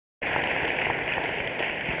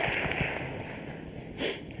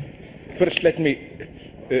First, let me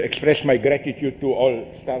express my gratitude to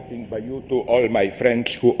all, starting by you, to all my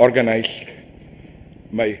friends who organized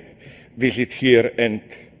my visit here, and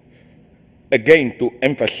again to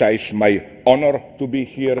emphasize my honor to be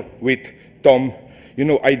here with Tom. You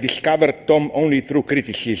know, I discovered Tom only through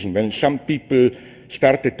criticism, and some people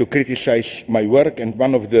started to criticize my work, and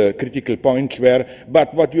one of the critical points were,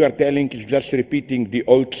 but what you are telling is just repeating the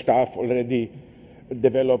old stuff already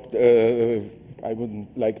developed. I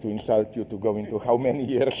wouldn't like to insult you to go into how many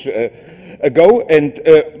years ago.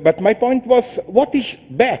 But my point was, what is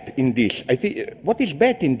bad in this? I think, what is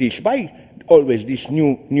bad in this? Why always this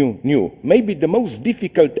new? Maybe the most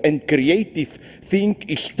difficult and creative thing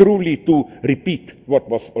is truly to repeat what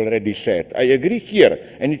was already said. I agree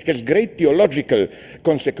here, and it has great theological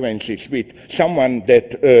consequences with someone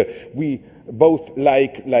that we both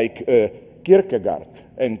like Kierkegaard,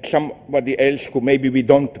 and somebody else who maybe we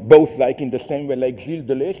don't both like in the same way, like Gilles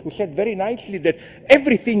Deleuze, who said very nicely that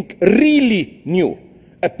everything really new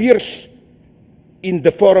appears in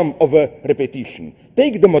the form of a repetition.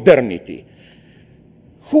 Take the modernity.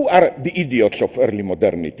 Who are the idiots of early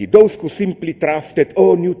modernity? Those who simply trusted,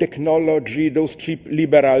 oh, new technology, those cheap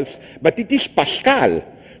liberals. But it is Pascal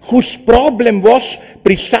whose problem was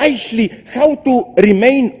precisely how to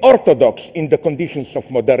remain orthodox in the conditions of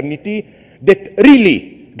modernity that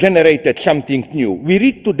really generated something new. We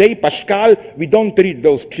read today Pascal, we don't read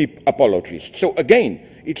those cheap apologists. So again,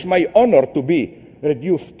 it's my honor to be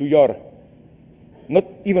reduced to your, not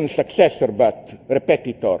even successor, but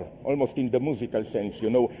repetitor, almost in the musical sense, you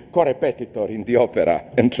know, co-repetitor in the opera,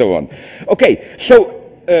 and so on. Okay,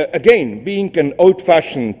 so again, being an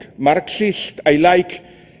old-fashioned Marxist, I like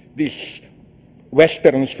these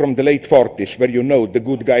westerns from the late 40s, where you know the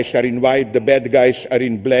good guys are in white, the bad guys are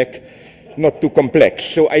in black, not too complex.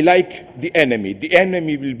 So I like The Enemy. The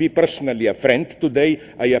Enemy will be personally a friend today.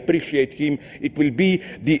 I appreciate him. It will be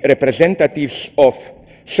the representatives of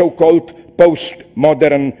so-called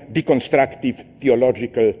postmodern deconstructive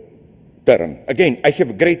theological turn. Again, I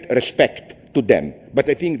have great respect to them, but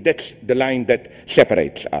I think that's the line that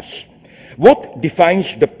separates us. What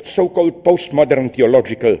defines the so-called postmodern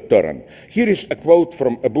theological turn? Here is a quote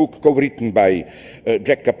from a book co-written by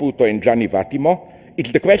Jack Caputo and Gianni Vattimo.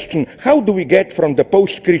 It's the question, how do we get from the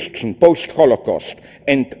post-Christian, post-Holocaust,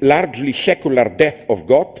 and largely secular death of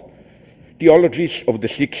God, theologies of the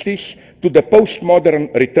 60s, to the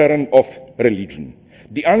postmodern return of religion?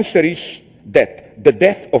 The answer is that the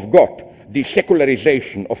death of God, the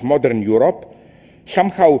secularization of modern Europe,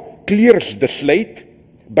 somehow clears the slate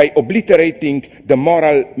by obliterating the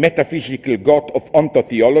moral metaphysical God of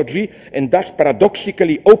ontotheology, and thus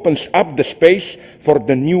paradoxically opens up the space for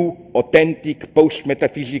the new, authentic,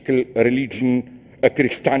 post-metaphysical religion,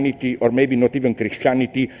 Christianity, or maybe not even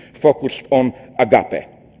Christianity, focused on agape.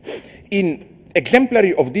 In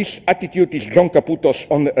exemplary of this attitude is John Caputo's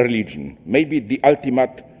On Religion, maybe the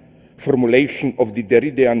ultimate formulation of the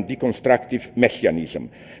Derridean deconstructive messianism.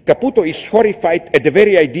 Caputo is horrified at the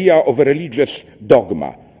very idea of a religious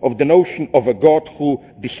dogma, of the notion of a God who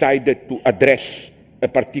decided to address a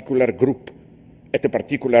particular group at a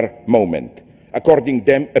particular moment, according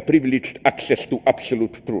them a privileged access to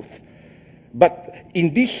absolute truth. But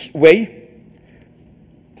in this way,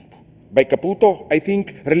 by Caputo, I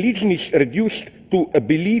think religion is reduced to a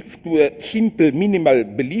belief, to a simple minimal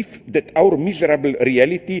belief that our miserable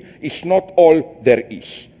reality is not all there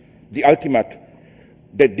is.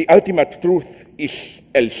 That the ultimate truth is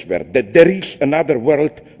elsewhere, that there is another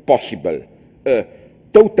world possible, a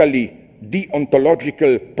totally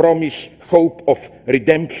deontological promise, hope of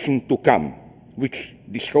redemption to come, which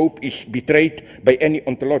this hope is betrayed by any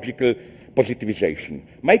ontological positivization.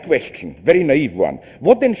 My question, very naive one,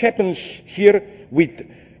 what then happens here with,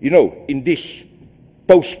 you know, in this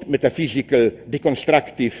post-metaphysical,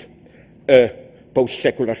 deconstructive,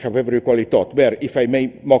 post-secular, however you call it, thought, where, if I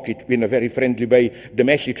may mock it in a very friendly way, the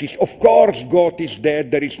message is, of course God is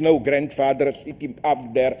dead, there is no grandfather sitting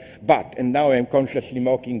up there, but, and now I'm consciously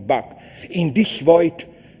mocking back, in this void,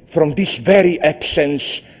 from this very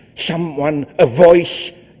absence, someone, a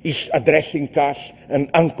voice is addressing us, an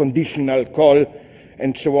unconditional call,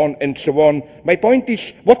 and so on and so on. My point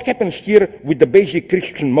is, what happens here with the basic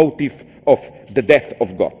Christian motive of the death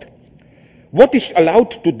of God? What is allowed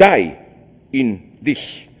to die in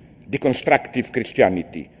this deconstructive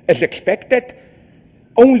Christianity? As expected,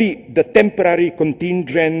 only the temporary,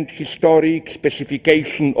 contingent, historic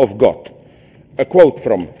specification of God. A quote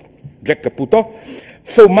from Jack Caputo.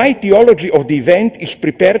 So my theology of the event is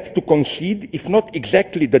prepared to concede, if not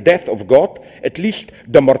exactly the death of God, at least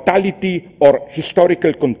the mortality or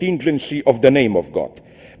historical contingency of the name of God.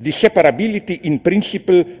 The separability in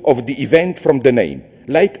principle of the event from the name,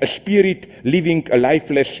 like a spirit leaving a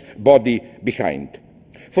lifeless body behind.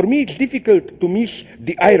 For me, it's difficult to miss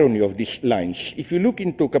the irony of these lines. If you look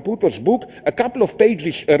into Caputo's book, a couple of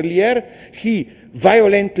pages earlier, he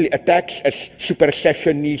violently attacks as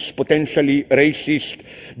supersessionist, potentially racist,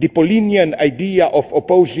 the Paulinian idea of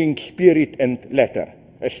opposing spirit and letter,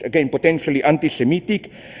 as again potentially anti-Semitic.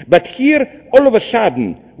 But here, all of a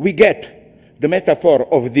sudden, we get the metaphor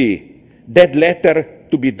of the dead letter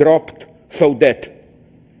to be dropped so that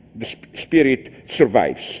the spirit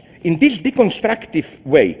survives. In this deconstructive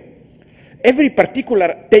way, every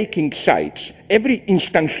particular taking sides, every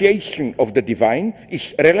instantiation of the divine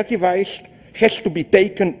is relativized, has to be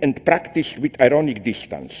taken and practiced with ironic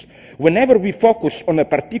distance. Whenever we focus on a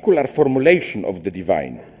particular formulation of the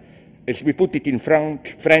divine, as we put it in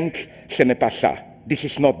French, ce n'est pas ça. This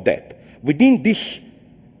is not that. Within this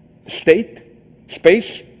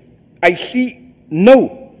space, I see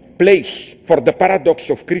no place for the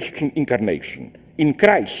paradox of Christian incarnation. In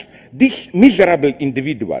Christ, in this miserable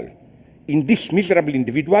individual,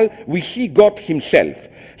 we see God himself,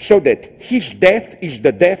 so that his death is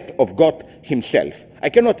the death of God himself. I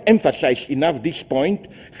cannot emphasize enough this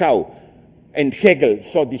point, how, and Hegel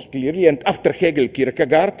saw this clearly, and after Hegel,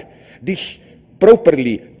 Kierkegaard, this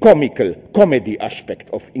properly comical comedy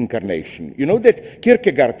aspect of incarnation. You know that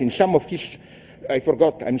Kierkegaard, in some of his, I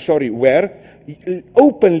forgot, I'm sorry, where,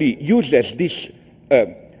 openly uses this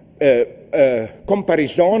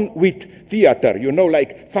comparison with theater, you know,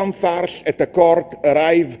 like fanfares at a court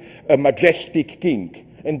arrive a majestic king,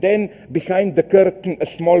 and then behind the curtain a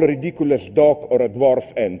small ridiculous dog or a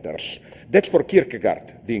dwarf enters. That's for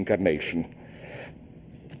Kierkegaard, the incarnation.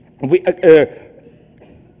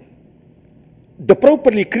 The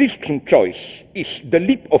properly Christian choice is the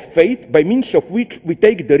leap of faith by means of which we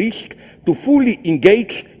take the risk to fully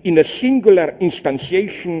engage in a singular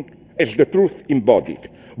instantiation as the truth embodied,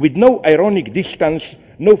 with no ironic distance,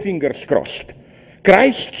 no fingers crossed.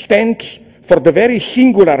 Christ stands for the very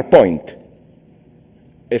singular point,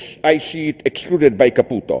 as I see it excluded by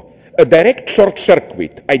Caputo, a direct short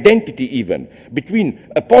circuit, identity even, between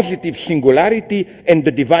a positive singularity and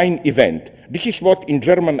the divine event. This is what in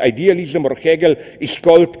German idealism or Hegel is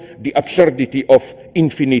called the absurdity of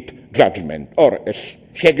infinite judgment, or as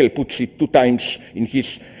Hegel puts it 2 times in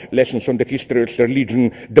his lessons on the history of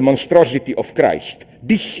religion, the monstrosity of Christ.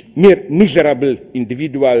 This mere miserable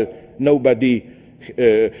individual, nobody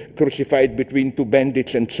crucified between 2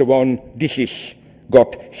 bandits and so on, this is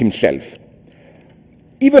God himself.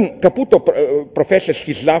 Even Caputo professes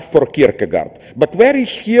his love for Kierkegaard. But where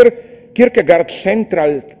is here Kierkegaard's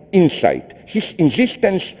central insight, his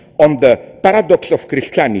insistence on the paradox of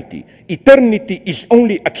Christianity? Eternity is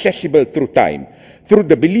only accessible through time, through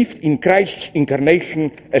the belief in Christ's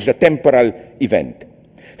incarnation as a temporal event.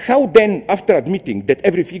 How then, after admitting that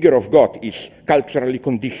every figure of God is culturally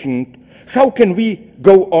conditioned, how can we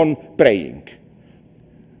go on praying?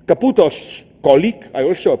 Caputo's colleague, I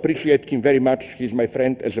also appreciate him very much, he's my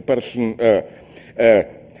friend as a person,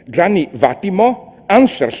 Gianni Vattimo,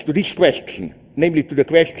 answers to this question, namely to the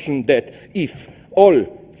question that if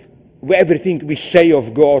everything we say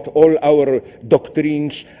of God, all our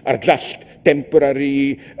doctrines are just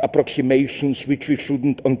temporary approximations which we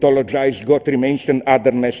shouldn't ontologize, God remains an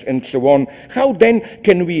otherness and so on, how then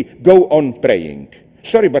can we go on praying?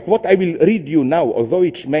 Sorry, but what I will read you now, although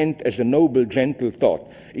it's meant as a noble, gentle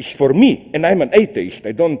thought, is for me, and I'm an atheist,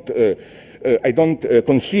 I don't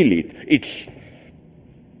conceal it, it's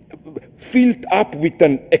filled up with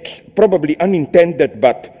an probably unintended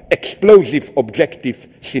but explosive objective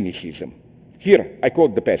cynicism. Here, I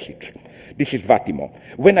quote the passage. This is Vattimo.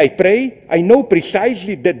 When I pray, I know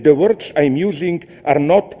precisely that the words I'm using are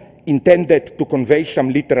not intended to convey some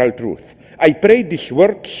literal truth. I pray these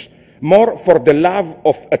words more for the love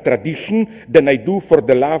of a tradition than I do for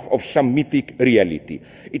the love of some mythic reality.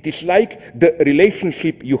 It is like the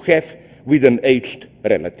relationship you have with an aged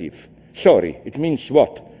relative. Sorry, it means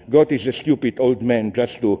what? God is a stupid old man,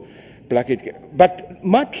 just to plug it. But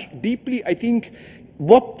much deeply, I think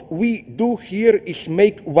what we do here is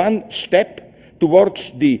make one step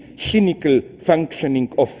towards the cynical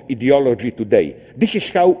functioning of ideology today. This is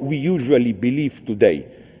how we usually believe today.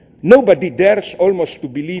 Nobody dares almost to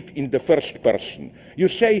believe in the first person. You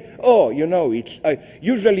say, oh, you know,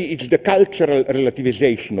 usually it's the cultural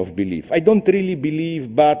relativization of belief. I don't really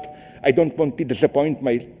believe, but I don't want to disappoint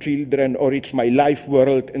my children, or it's my life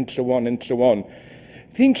world, and so on and so on.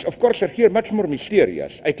 Things, of course, are here much more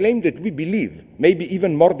mysterious. I claim that we believe, maybe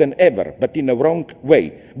even more than ever, but in a wrong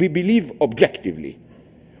way. We believe objectively.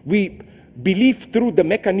 We believe through the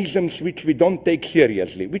mechanisms which we don't take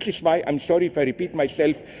seriously, which is why, I'm sorry if I repeat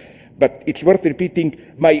myself, but it's worth repeating,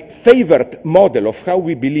 my favorite model of how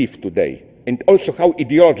we believe today, and also how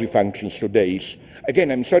ideology functions today is,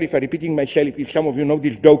 again, I'm sorry for repeating myself, if some of you know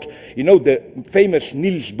these jokes, you know the famous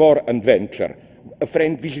Niels Bohr adventure. A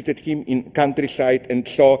friend visited him in countryside and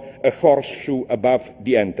saw a horseshoe above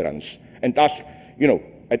the entrance and asked, you know,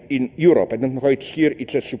 in Europe, I don't know how it's here,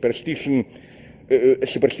 it's a superstition, a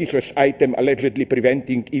superstitious item allegedly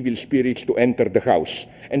preventing evil spirits to enter the house.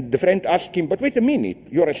 And the friend asked him, but wait a minute,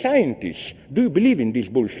 you're a scientist. Do you believe in this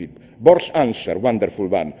bullshit? Bohr's answer, wonderful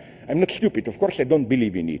one. I'm not stupid, of course I don't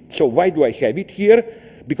believe in it. So why do I have it here?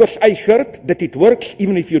 Because I heard that it works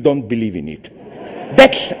even if you don't believe in it.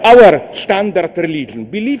 That's our standard religion.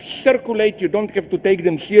 Beliefs circulate, you don't have to take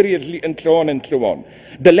them seriously, and so on and so on.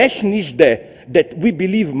 The lesson is that we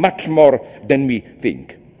believe much more than we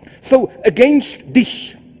think. So against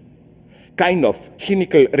this kind of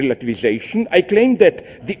cynical relativization, I claim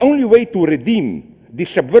that the only way to redeem the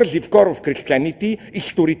subversive core of Christianity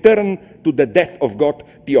is to return to the death of God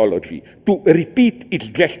theology, to repeat its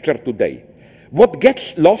gesture today. What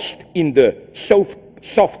gets lost in the soft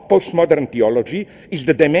postmodern theology is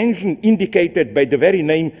the dimension indicated by the very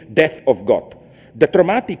name death of God, the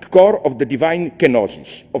traumatic core of the divine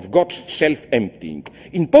kenosis, of God's self-emptying.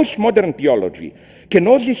 In postmodern theology,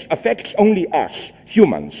 kenosis affects only us,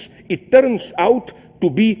 humans. It turns out to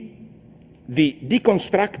be the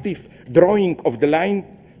deconstructive drawing of the line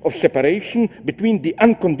of separation between the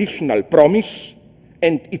unconditional promise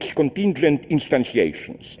and its contingent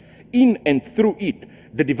instantiations. In and through it,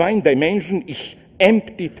 the divine dimension is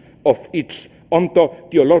emptied of its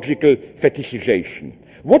onto-theological fetishization.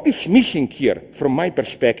 What is missing here, from my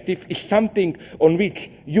perspective, is something on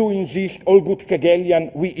which you insist, all good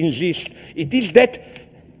Hegelian, we insist. It is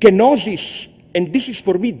that kenosis, and this is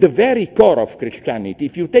for me the very core of Christianity.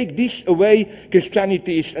 If you take this away,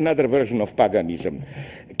 Christianity is another version of paganism.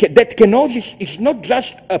 That kenosis is not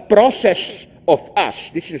just a process of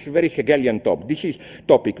us. This is a very Hegelian topic. This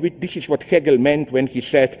is what Hegel meant when he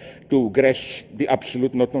said to grasp the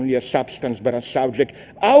absolute not only as substance but as subject.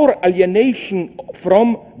 Our alienation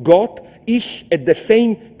from God is at the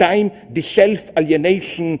same time the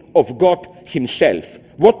self-alienation of God himself.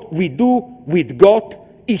 What we do with God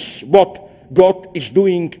is what God is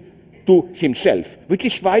doing to himself, which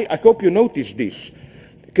is why I hope you notice this.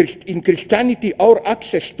 In Christianity, our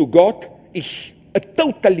access to God is a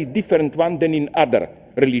totally different one than in other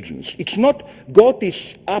religions. It's not God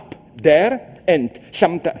is up there and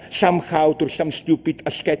somehow through some stupid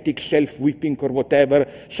ascetic self-whipping or whatever,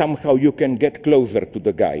 somehow you can get closer to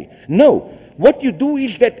the guy. No, what you do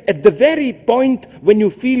is that at the very point when you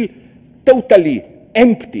feel totally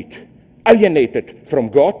emptied, alienated from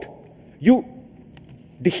God, you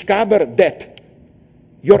discover that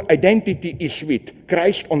your identity is with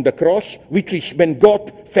Christ on the cross, which is when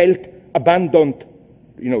God felt abandoned,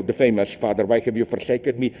 you know, the famous Father, why have you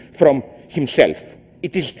forsaken me, from himself.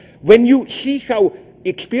 It is when you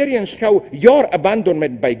experience how your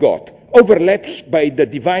abandonment by God overlaps by the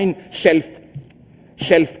divine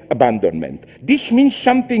self-abandonment. This means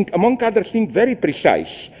something, among other things, very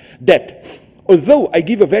precise, that although I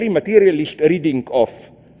give a very materialist reading of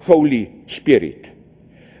Holy Spirit,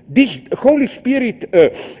 this Holy Spirit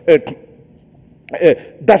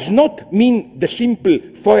does not mean the simple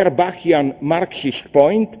Feuerbachian Marxist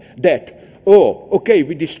point that, oh, okay,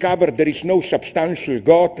 we discovered there is no substantial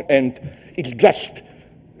God and it's just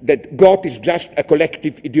that God is just a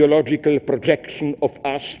collective ideological projection of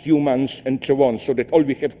us humans and so on, so that all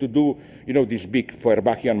we have to do, you know, this big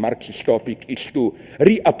Feuerbachian Marxist topic is to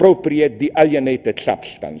reappropriate the alienated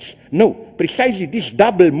substance. No, precisely this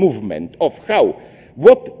double movement of how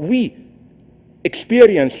what we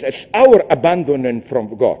experience as our abandonment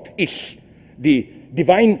from God is the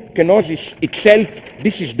divine kenosis itself.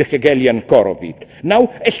 This is the Hegelian core of it. Now,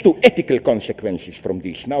 as to ethical consequences from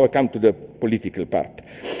this, now I come to the political part.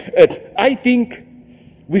 I think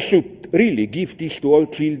we should really give this to all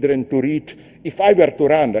children to read. If I were to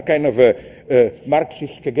run a kind of a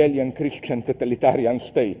Marxist, Hegelian, Christian totalitarian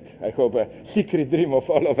state, I hope a secret dream of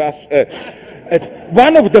all of us,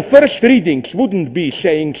 one of the first readings wouldn't be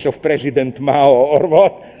sayings of President Mao or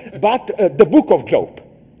what, but the book of Job.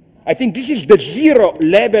 I think this is the zero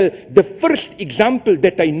level, the first example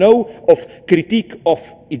that I know of critique of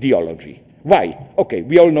ideology. Why? Okay,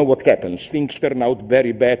 we all know what happens. Things turn out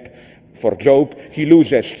very bad. for Job. He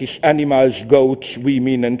loses his animals, goats,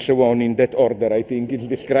 women, and so on, in that order, I think it's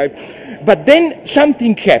described. But then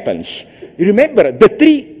something happens. Remember, the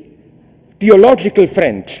three theological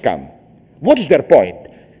friends come. What's their point?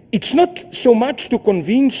 It's not so much to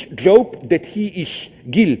convince Job that he is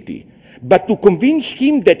guilty, but to convince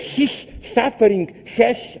him that his suffering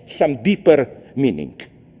has some deeper meaning.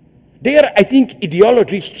 They are, I think,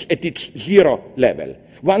 ideologists at its zero level.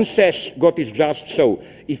 One says God is just, so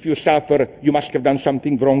if you suffer, you must have done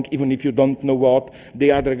something wrong, even if you don't know what.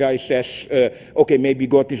 The other guy says, okay, maybe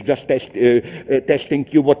God is just testing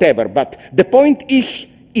you, whatever. But the point is,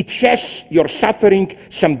 it has, your suffering,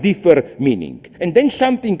 some deeper meaning. And then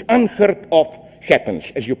something unheard of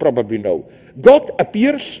happens, as you probably know. God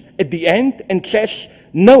appears at the end and says,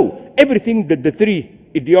 no, everything that the three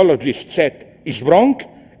ideologists said is wrong,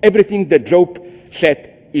 everything that Job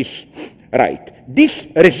said is right. This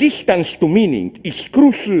resistance to meaning is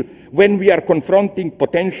crucial when we are confronting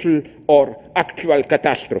potential or actual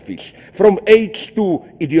catastrophes, from AIDS to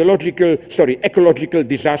ecological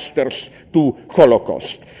disasters to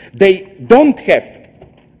Holocaust. They don't have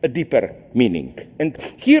a deeper meaning. And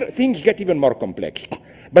here things get even more complex.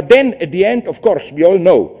 But then at the end, of course, we all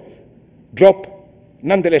know, Job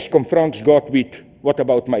nonetheless confronts God with, what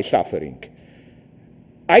about my suffering?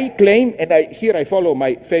 I claim, and here I follow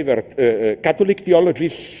my favorite Catholic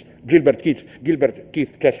theologist, Gilbert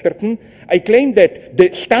Keith Chesterton, I claim that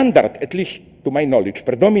the standard, at least to my knowledge,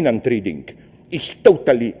 predominant reading, is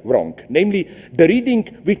totally wrong. Namely, the reading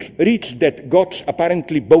which reads that God's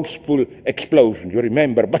apparently boastful explosion, you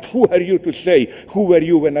remember, but who are you to say, who were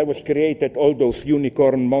you when I was created, all those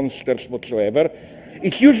unicorn monsters whatsoever?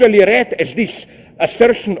 It's usually read as this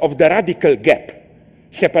assertion of the radical gap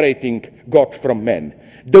separating God from man.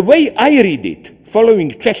 The way I read it,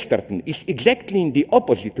 following Chesterton, is exactly in the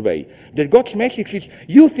opposite way. That God's message is,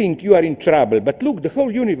 you think you are in trouble, but look, the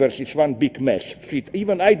whole universe is one big mess.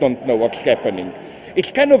 Even I don't know what's happening.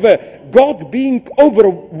 It's kind of a God being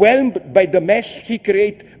overwhelmed by the mess he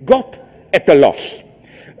created, God at a loss.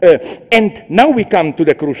 And now we come to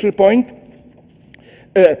the crucial point.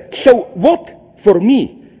 So what, for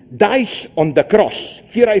me, dies on the cross?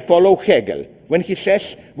 Here I follow Hegel, when he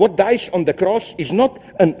says what dies on the cross is not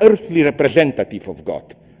an earthly representative of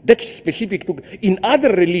God. That's specific to, in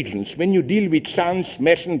other religions, when you deal with son's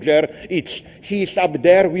messenger, it's he is up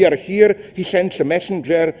there, we are here, he sends a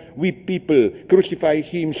messenger, we people crucify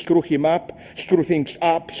him, screw him up, screw things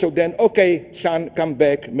up, so then, okay, son, come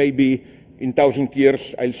back, maybe in 1,000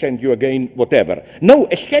 years I'll send you again, whatever. No,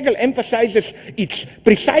 as Hegel emphasizes, it's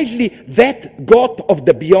precisely that God of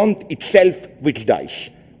the beyond itself which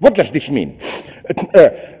dies. What does this mean?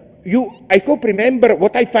 You, I hope, remember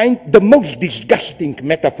what I find the most disgusting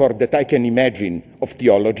metaphor that I can imagine of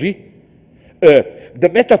theology. The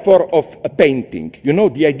metaphor of a painting. You know,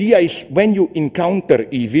 the idea is when you encounter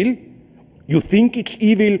evil, you think it's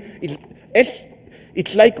evil.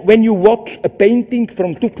 It's like when you watch a painting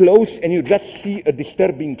from too close and you just see a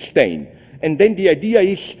disturbing stain. And then the idea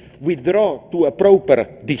is withdraw to a proper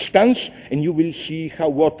distance and you will see how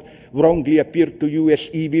what wrongly appeared to you as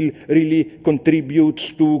evil really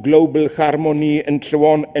contributes to global harmony and so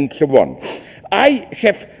on and so on. I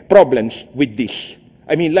have problems with this.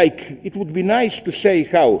 I mean, like, it would be nice to say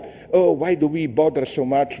how, oh, why do we bother so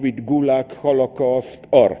much with Gulag, Holocaust,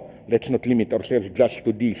 or let's not limit ourselves just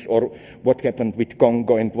to this, or what happened with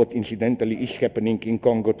Congo and what incidentally is happening in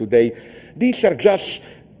Congo today. These are just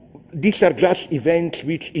events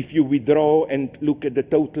which, if you withdraw and look at the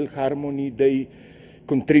total harmony, they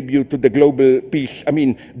contribute to the global peace. I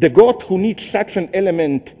mean, the God who needs such an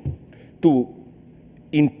element to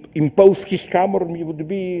impose his harmony would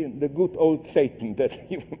be the good old Satan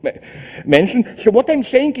that you mentioned. So what I'm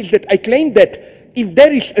saying is that I claim that if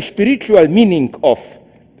there is a spiritual meaning of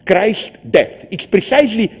Christ's death, it's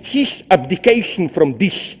precisely his abdication from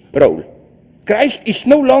this role. Christ is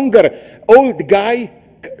no longer old guy.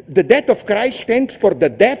 The death of Christ stands for the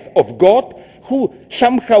death of God, who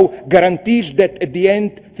somehow guarantees that at the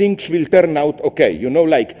end things will turn out okay. You know,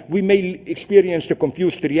 like we may experience a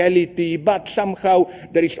confused reality, but somehow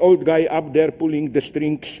there is old guy up there pulling the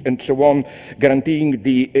strings and so on, guaranteeing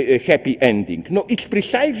the happy ending. No, it's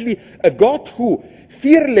precisely a God who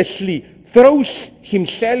fearlessly throws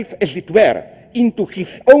himself, as it were, into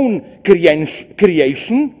his own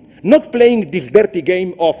creation, not playing this dirty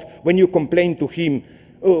game of when you complain to him,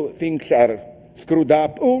 oh, things are screwed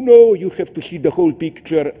up. Oh, no, you have to see the whole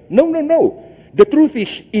picture. No, no, no. The truth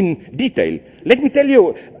is in detail. Let me tell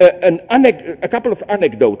you a couple of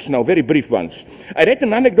anecdotes now, very brief ones. I read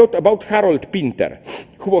an anecdote about Harold Pinter,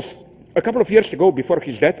 who was a couple of years ago, before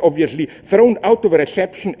his death, obviously, thrown out of a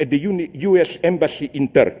reception at the US embassy in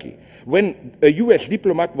Turkey, when a US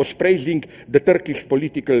diplomat was praising the Turkish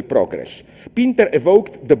political progress. Pinter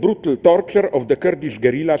evoked the brutal torture of the Kurdish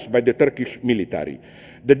guerrillas by the Turkish military.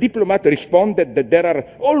 The diplomat responded that there are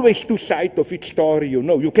always two sides of each story, you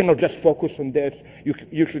know. You cannot just focus on this.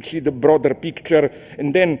 You should see the broader picture.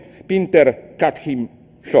 And then Pinter cut him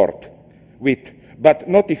short with, but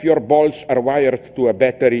not if your balls are wired to a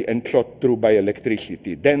battery and shot through by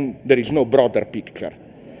electricity. Then there is no broader picture.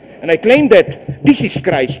 And I claim that this is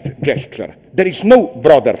Christ's gesture. There is no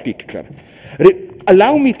broader picture.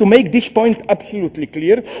 Allow me to make this point absolutely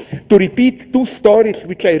clear, to repeat two stories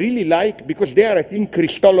which I really like because they are, I think,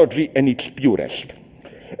 Christology in its purest,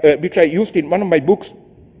 which I used in one of my books.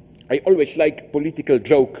 I always like political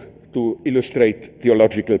joke to illustrate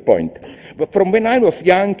theological point. But from when I was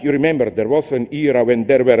young, you remember there was an era when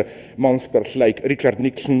there were monsters like Richard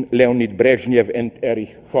Nixon, Leonid Brezhnev, and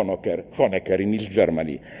Erich Honecker in East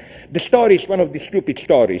Germany. The story is one of the stupid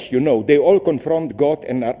stories, you know. They all confront God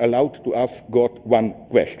and are allowed to ask God one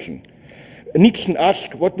question. Nixon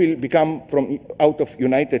asked what will become out of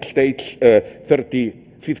United States 30,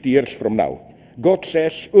 50 years from now. God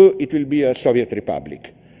says, it will be a Soviet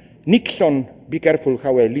republic. Nixon, be careful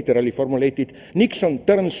how I literally formulate it, Nixon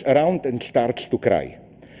turns around and starts to cry.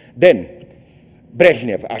 Then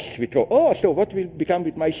Brezhnev asks with, so what will become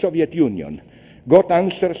with my Soviet Union? God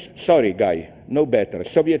answers, sorry guy, no better.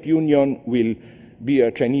 Soviet Union will be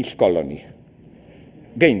a Chinese colony.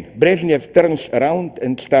 Again, Brezhnev turns around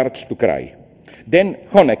and starts to cry. Then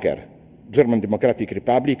Honecker, German Democratic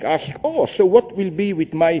Republic, asks, so what will be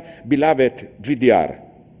with my beloved GDR?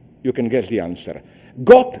 You can guess the answer.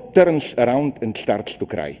 God turns around and starts to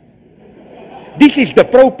cry. This is the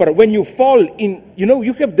proper, when you fall in, you know,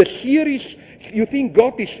 you have the series, you think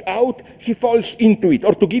God is out, he falls into it.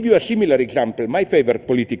 Or to give you a similar example, my favorite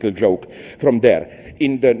political joke from there.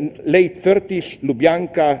 In the late 30s,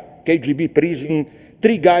 Lubyanka, KGB prison,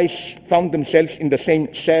 three guys found themselves in the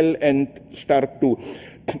same cell and start to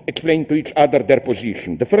explain to each other their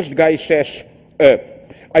position. The first guy says,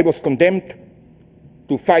 I was condemned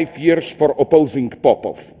to 5 years for opposing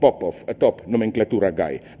Popov, a top nomenclatura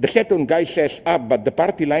guy. The second guy says, but the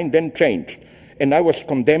party line then changed, and I was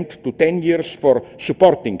condemned to 10 years for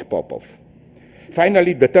supporting Popov.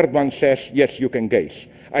 Finally, the third one says, yes, you can guess.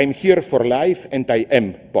 I'm here for life, and I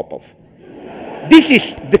am Popov. This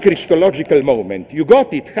is the Christological moment. You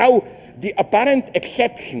got it, how the apparent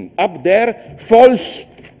exception up there falls,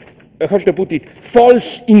 how to put it,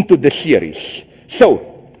 falls into the series. So,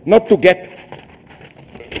 not to get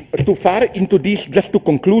too far into this, just to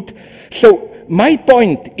conclude. So my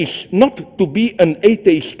point is not to be an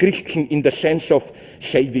atheist Christian in the sense of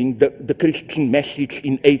saving the Christian message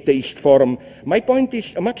in atheist form. My point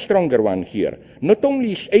is a much stronger one here. Not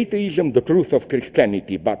only is atheism the truth of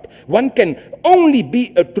Christianity, but one can only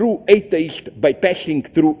be a true atheist by passing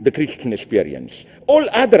through the Christian experience. All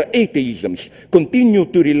other atheisms continue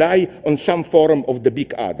to rely on some form of the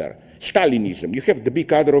big other. Stalinism, you have the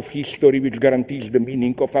big other of history which guarantees the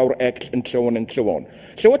meaning of our acts and so on and so on.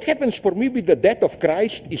 So what happens for me with the death of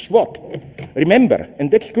Christ is what? Remember, and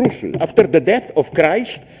that's crucial, after the death of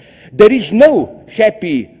Christ, there is no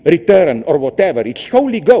happy return or whatever, it's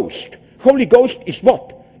Holy Ghost. Holy Ghost is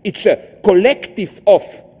what? It's a collective of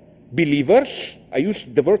believers, I use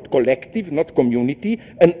the word collective, not community,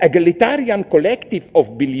 an egalitarian collective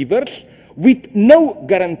of believers with no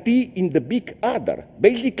guarantee in the big other.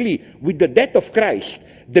 Basically, with the death of Christ,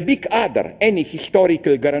 the big other, any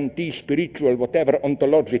historical guarantee, spiritual, whatever,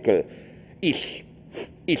 ontological,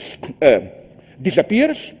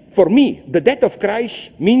 disappears. For me, the death of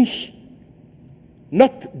Christ means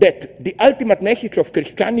not that the ultimate message of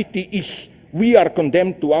Christianity is we are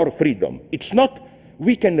condemned to our freedom. It's not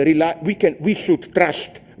we should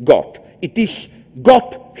trust God. It is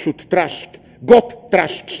God should trust. God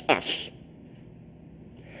trusts us.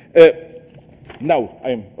 Now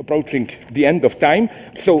I'm approaching the end of time,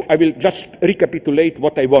 so I will just recapitulate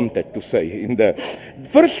what I wanted to say.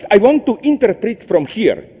 First, I want to interpret from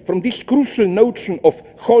here, from this crucial notion of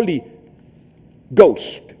Holy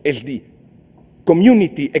Ghost as the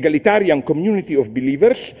community, egalitarian community of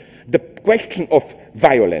believers, the question of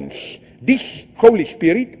violence. This Holy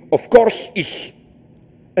Spirit, of course, is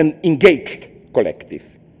an engaged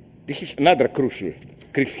collective. This is another crucial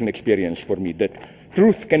Christian experience for me, that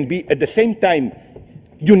truth can be at the same time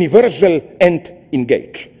universal and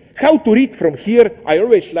engaged. How to read from here, I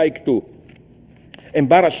always like to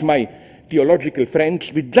embarrass my theological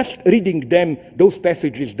friends with just reading them those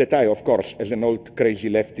passages that I, of course, as an old crazy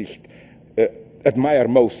leftist, admire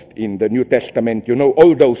most in the New Testament, you know,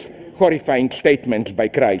 all those horrifying statements by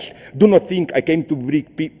Christ. Do not think I came to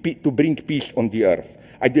bring peace on the earth.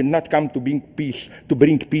 I did not come to bring peace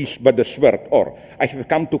but the sword. Or I have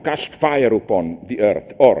come to cast fire upon the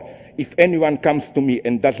earth. Or if anyone comes to me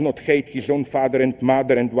and does not hate his own father and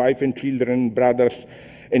mother and wife and children and brothers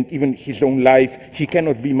and even his own life, he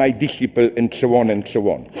cannot be my disciple, and so on and so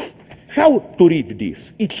on. How to read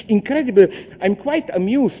this? It's incredible. I'm quite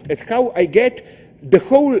amused at how I get the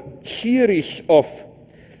whole series of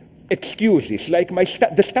excuses. Like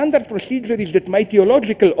the standard procedure is that my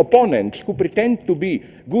theological opponents, who pretend to be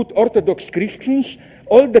good Orthodox Christians,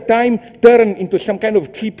 all the time turn into some kind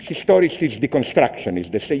of cheap historicist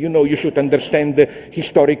deconstructionist. They say, you know, you should understand the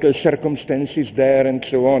historical circumstances there, and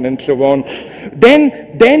so on and so on.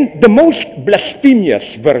 Then the most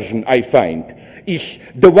blasphemous version I find is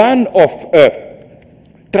the one of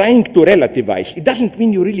trying to relativize. It doesn't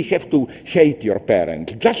mean you really have to hate your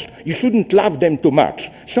parents. Just you shouldn't love them too much.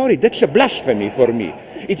 Sorry, that's a blasphemy for me.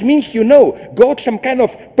 It means, you know, God's some kind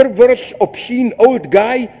of perverse, obscene old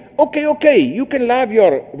guy. Okay, you can love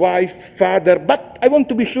your wife, father, but I want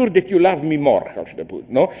to be sure that you love me more,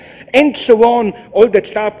 no? And so on, all that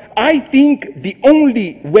stuff. I think the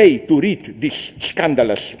only way to read these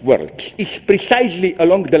scandalous words is precisely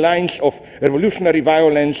along the lines of revolutionary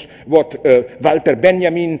violence, what Walter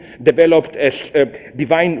Benjamin developed as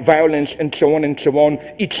divine violence, and so on and so on.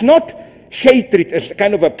 It's not hatred as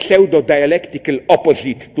kind of a pseudo-dialectical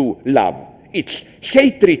opposite to love. It's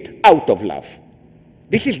hatred out of love.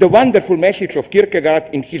 This is the wonderful message of Kierkegaard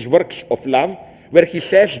in his works of love, where he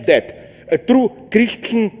says that a true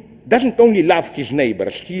Christian doesn't only love his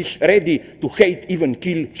neighbors, he is ready to hate, even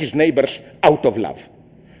kill his neighbors out of love.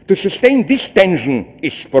 To sustain this tension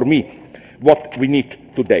is, for me, what we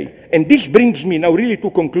need today. And this brings me now really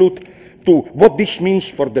to conclude to what this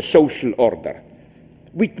means for the social order.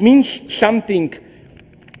 It means something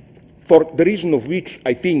for the reason of which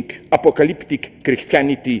I think apocalyptic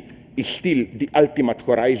Christianity is still the ultimate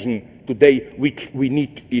horizon today, which we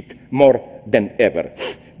need it more than ever.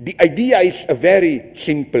 The idea is a very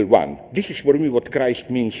simple one. This is for me what Christ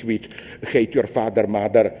means with hate your father,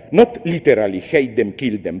 mother. Not literally hate them,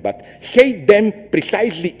 kill them, but hate them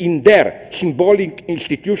precisely in their symbolic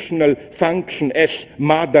institutional function as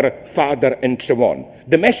mother, father, and so on.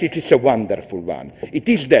 The message is a wonderful one. It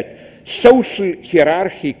is that social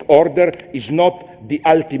hierarchic order is not the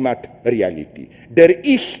ultimate reality. There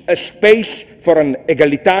is a space for an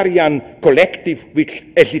egalitarian collective which,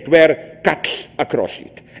 as it were, cuts across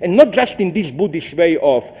it. And not just in this Buddhist way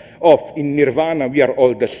of in nirvana we are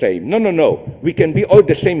all the same. No. We can be all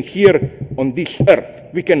the same here on this earth.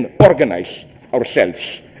 We can organize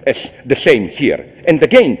ourselves as the same here. And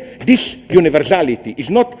again, this universality is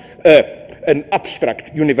not an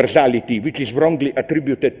abstract universality which is wrongly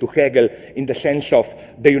attributed to Hegel in the sense of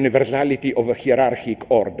the universality of a hierarchic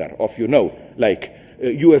order, of, you know, like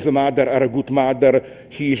you as a mother are a good mother,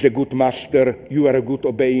 he is a good master, you are a good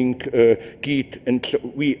obeying kid, and so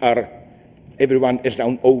everyone is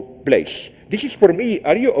our own place. This is for me,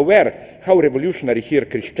 are you aware how revolutionary here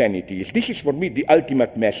Christianity is? This is for me the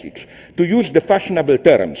ultimate message. To use the fashionable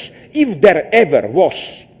terms, if there ever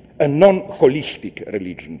was a non-holistic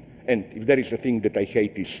religion, and if there is a thing that I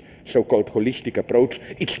hate is so-called holistic approach,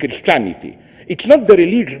 it's Christianity. It's not the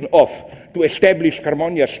religion to establish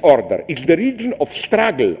harmonious order. It's the religion of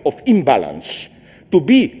struggle, of imbalance. To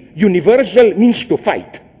be universal means to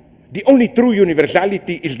fight. The only true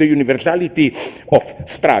universality is the universality of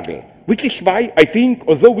struggle. Which is why I think,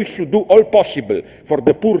 although we should do all possible for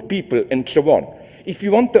the poor people and so on, if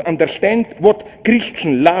you want to understand what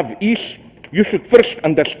Christian love is, you should first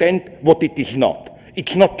understand what it is not.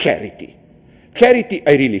 It's not charity. Charity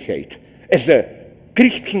I really hate. As a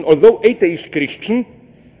Christian, although atheist Christian,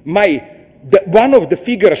 one of the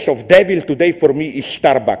figures of devil today for me is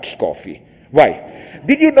Starbucks coffee. Why?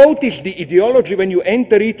 Did you notice the ideology when you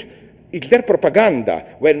enter it? It's their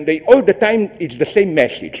propaganda. When all the time it's the same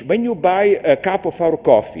message. When you buy a cup of our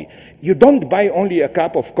coffee, you don't buy only a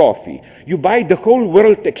cup of coffee. You buy the whole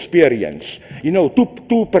world experience. You know,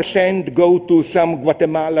 2% go to some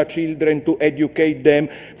Guatemala children to educate them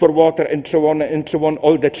for water and so on,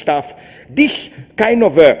 all that stuff. This kind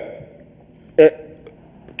of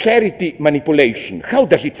charity manipulation, how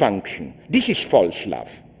does it function? This is false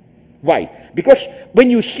love. Why? Because when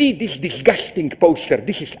you see this disgusting poster,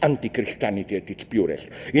 this is anti-Christianity at its purest.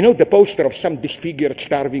 You know, the poster of some disfigured,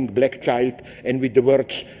 starving black child, and with the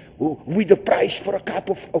words, with the price for a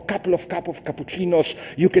couple of cappuccinos,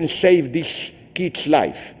 you can save this kid's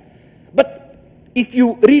life. But if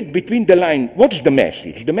you read between the lines, what's the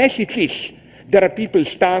message? The message is There are people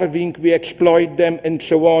starving, we exploit them, and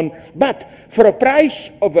so on. But for a price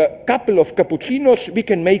of a couple of cappuccinos, we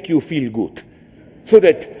can make you feel good. So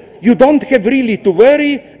that you don't have really to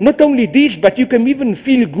worry, not only this, but you can even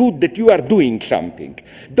feel good that you are doing something.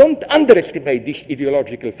 Don't underestimate this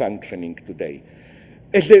ideological functioning today.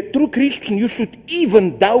 As a true Christian, you should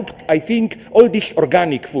even doubt, I think, all this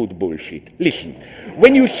organic food bullshit. Listen,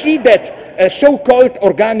 when you see that so-called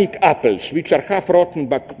organic apples, which are half rotten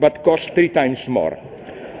but cost 3 times more,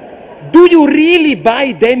 do you really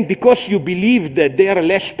buy them because you believe that they are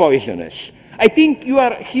less poisonous? I think you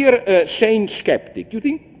are here a sane skeptic. You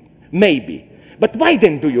think? Maybe. But why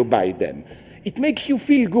then do you buy them? It makes you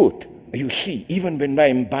feel good. You see, even when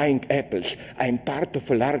I'm buying apples, I'm part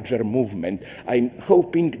of a larger movement. I'm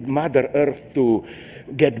hoping Mother Earth to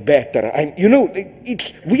get better.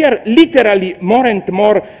 We are literally more and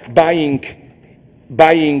more buying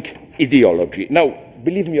ideology. Now,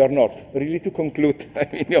 believe me or not, really to conclude,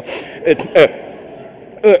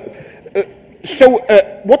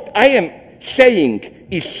 what I am saying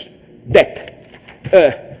is that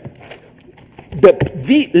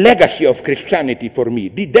the legacy of Christianity for me,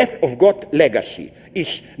 the death of God legacy,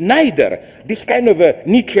 is neither this kind of a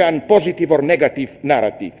Nietzschean positive or negative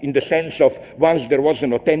narrative in the sense of once there was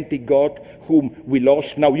an authentic God whom we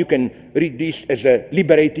lost. Now you can read this as a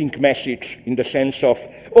liberating message in the sense of,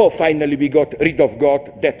 oh, finally we got rid of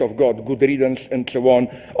God, death of God, good riddance, and so on.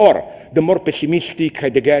 Or the more pessimistic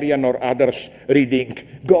Heideggerian or others reading,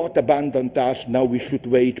 God abandoned us, now we should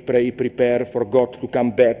wait, pray, prepare for God to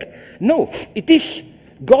come back. No, it is,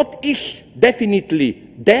 God is definitely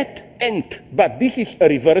dead, but this is a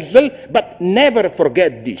reversal, but never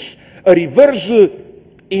forget this, a reversal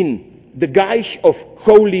in the guise of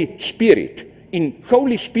Holy Spirit. In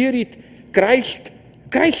Holy Spirit, Christ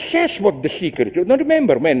says what the secret. You don't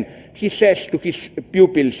remember when he says to his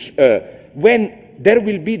pupils, when there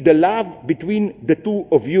will be the love between the two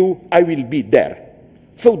of you, I will be there.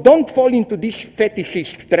 So don't fall into this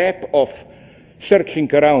fetishist trap of searching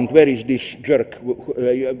around, where is this jerk?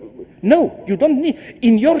 No, you don't need.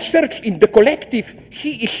 In your search, in the collective,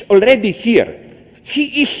 he is already here.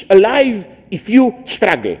 He is alive if you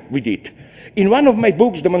struggle with it. In one of my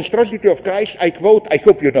books, The Monstrosity of Christ, I quote, I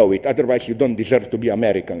hope you know it, otherwise you don't deserve to be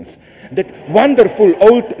Americans, that wonderful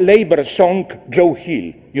old labor song, Joe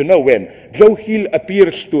Hill. You know when Joe Hill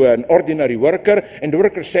appears to an ordinary worker, and the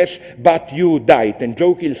worker says, but you died. And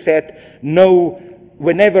Joe Hill said, no,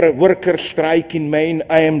 whenever workers strike in Maine,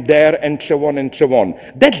 I am there, and so on and so on.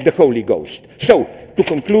 That's the Holy Ghost. So, to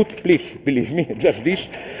conclude, please believe me, just this.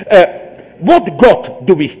 What God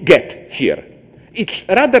do we get here? It's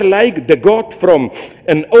rather like the God from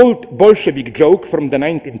an old Bolshevik joke from the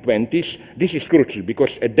 1920s. This is crucial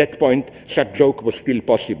because at that point such joke was still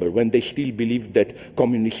possible, when they still believed that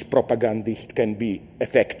communist propagandist can be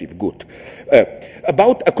effective, good.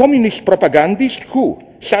 About a communist propagandist who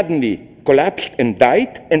suddenly collapsed and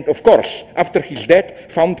died, and of course, after his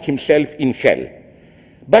death, found himself in hell.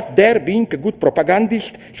 But there, being a good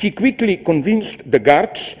propagandist, he quickly convinced the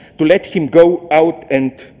guards to let him go out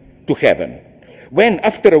and to heaven. When,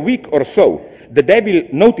 after a week or so, the devil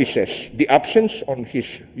notices the absence on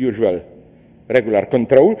his usual regular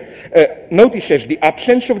control, notices the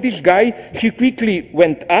absence of this guy, he quickly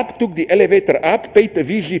went up, took the elevator up, paid a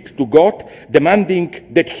visit to God,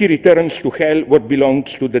 demanding that he returns to hell what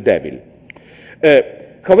belongs to the devil.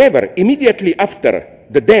 However, immediately after,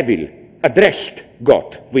 the devil addressed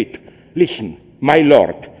God with, listen, my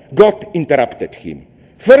Lord. God interrupted him.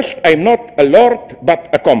 First, I'm not a Lord, but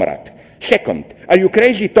a comrade. Second, are you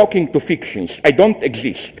crazy talking to fictions? I don't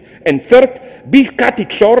exist. And third, cut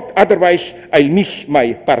it short, otherwise I'll miss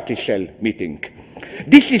my party cell meeting.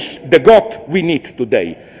 This is the God we need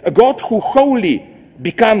today. A God who wholly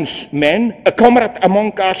becomes man, a comrade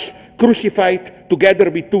among us, crucified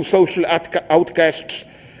together with two social outcasts.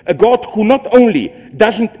 A God who not only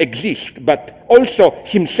doesn't exist, but also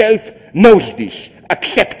himself knows this,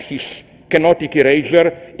 accepts his kenotic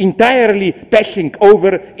erasure, entirely passing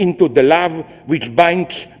over into the love which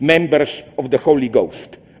binds members of the Holy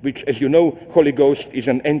Ghost, which, as you know, Holy Ghost is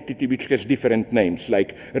an entity which has different names,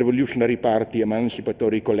 like Revolutionary Party,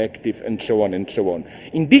 Emancipatory Collective, and so on and so on.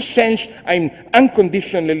 In this sense, I'm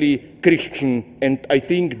unconditionally Christian, and I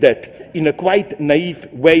think that in a quite naive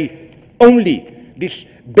way, only this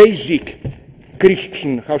basic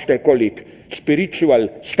Christian, how should I call it,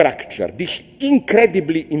 spiritual structure, this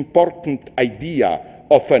incredibly important idea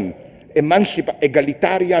of an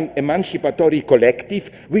egalitarian, emancipatory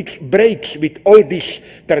collective, which breaks with all this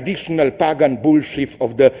traditional pagan bullshit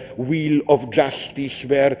of the wheel of justice,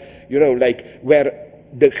 where, where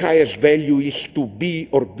the highest value is to be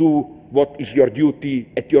or do what is your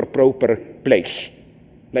duty at your proper place.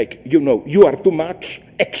 Like, you are too much,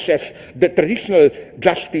 excess. The traditional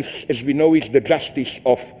justice, as we know, is the justice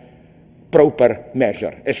of proper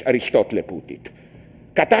measure, as Aristotle put it.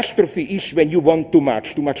 Catastrophe is when you want too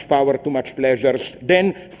much power, too much pleasures,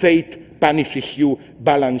 then fate punishes you,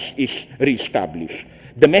 balance is reestablished.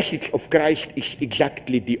 The message of Christ is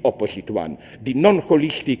exactly the opposite one, the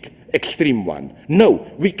non-holistic extreme one.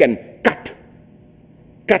 No, we can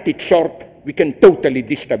cut it short, we can totally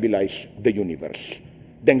destabilize the universe.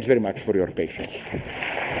 Thanks very much for your patience.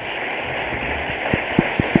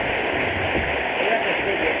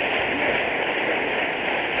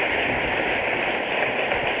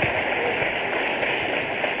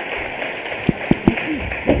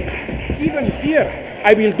 Even here,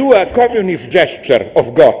 I will do a communist gesture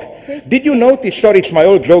of God. Did you notice, sorry, it's my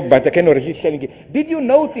old joke, but I cannot resist telling it. Did you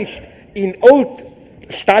notice in old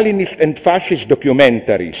Stalinist and fascist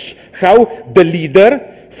documentaries how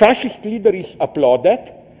the fascist leader is applauded,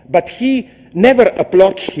 but he never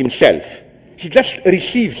applauds himself. He just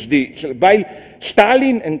receives while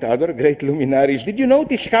Stalin and other great luminaries, did you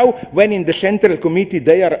notice how when in the Central Committee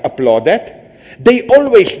they are applauded, they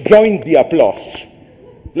always join the applause?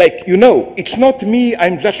 Like, it's not me,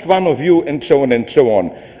 I'm just one of you, and so on and so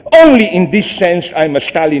on. Only in this sense I'm a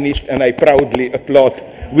Stalinist, and I proudly applaud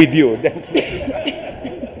with you.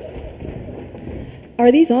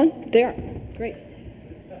 Are these on? They are. Great.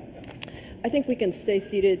 I think we can stay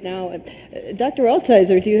seated now. Dr.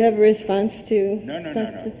 Altizer, do you have a response to? No.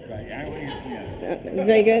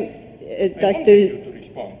 Very good. Dr.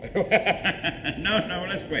 No,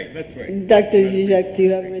 let's wait. Dr. Zizek, do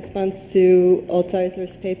you have a response to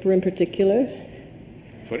Altizer's paper in particular?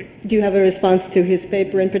 Sorry? Do you have a response to his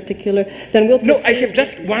paper in particular? Then we'll proceed. No, I have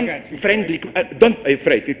just one friendly... don't be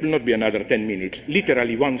afraid, it will not be another 10 minutes.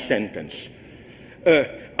 Literally one sentence.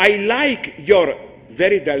 I like your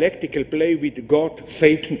very dialectical play with God,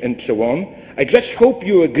 Satan, and so on. I just hope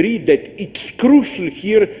you agree that it's crucial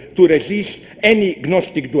here to resist any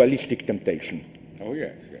Gnostic dualistic temptation. Oh,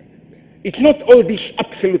 yes. It's not all this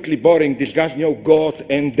absolutely boring discussion, God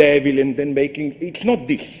and devil, and then making... It's not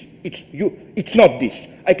this. It's not this.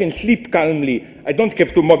 I can sleep calmly. I don't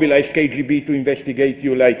have to mobilize KGB to investigate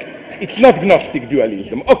you like... It's not Gnostic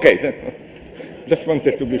dualism. Okay. Just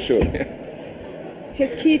wanted to be sure.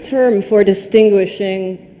 His key term for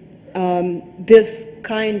distinguishing this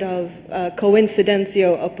kind of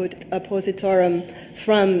coincidentio oppositorum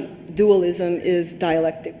from dualism is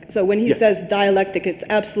dialectic. So when he says dialectic, it's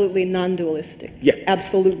absolutely non-dualistic. Yeah.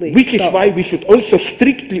 Absolutely. Which is why we should also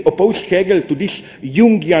strictly oppose Hegel to this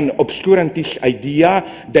Jungian obscurantist idea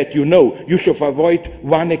that, you should avoid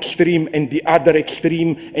one extreme and the other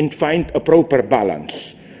extreme and find a proper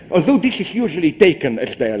balance. Although this is usually taken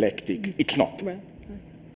as dialectic, it's not. Right.